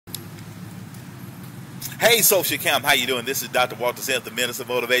Hey, Social Camp, how you doing? This is Dr. Walter Sims, the Minister of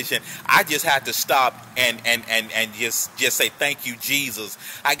Motivation. I just had to stop and just say thank you, Jesus.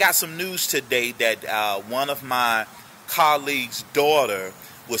 I got some news today that one of my colleagues' daughter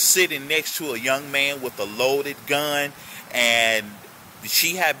was sitting next to a young man with a loaded gun, and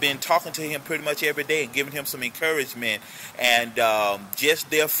she had been talking to him pretty much every day and giving him some encouragement, and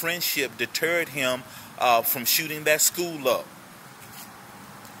just their friendship deterred him from shooting that school up.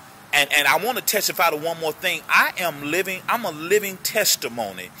 And I want to testify to one more thing. I'm a living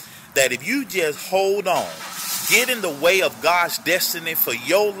testimony that if you just hold on, get in the way of God's destiny for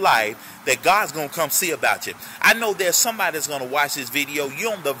your life, that God's going to come see about you. I know there's somebody that's going to watch this video.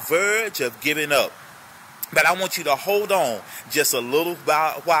 You're on the verge of giving up. But I want you to hold on just a little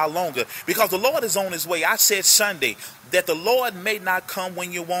while longer, because the Lord is on his way. I said Sunday that the Lord may not come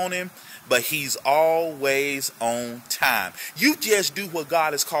when you want him, but he's always on time. You just do what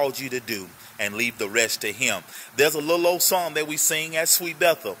God has called you to do and leave the rest to him. There's a little old song that we sing at Sweet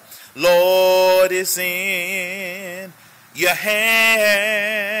Bethel. Lord, is in your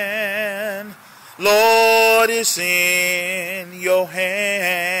hand. Lord, is in your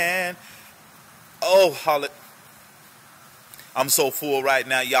hand. Oh, hallelujah. I'm so full right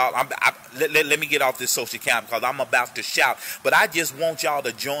now, y'all. Let me get off this social camp because I'm about to shout. But I just want y'all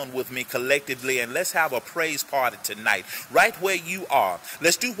to join with me collectively, and let's have a praise party tonight. Right where you are.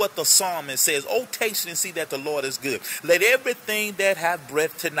 Let's do what the psalmist says. Oh, taste and see that the Lord is good. Let everything that have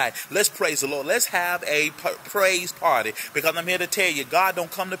breath tonight. Let's praise the Lord. Let's have a praise party, because I'm here to tell you, God don't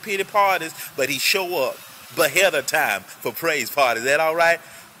come to pity parties, but he show up ahead of time for praise parties. Is that all right?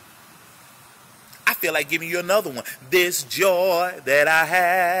 I feel like giving you another one. This joy that I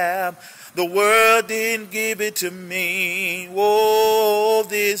have, the world didn't give it to me. Whoa,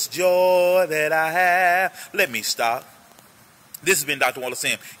 this joy that I have. Let me stop. This has been Dr. Walter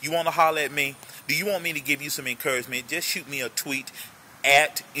Sims. You want to holler at me? Do you want me to give you some encouragement? Just shoot me a tweet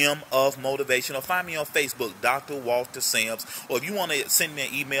at M of Motivation, or find me on Facebook, Dr. Walter Sims, or if you want to send me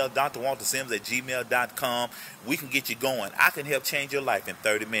an email, drwaltersims@gmail.com. we can get you going. I can help change your life in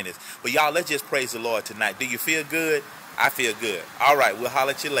 30 minutes. But y'all, let's just praise the Lord tonight. Do you feel good? I feel good. All right, we'll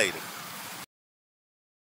holler at you later.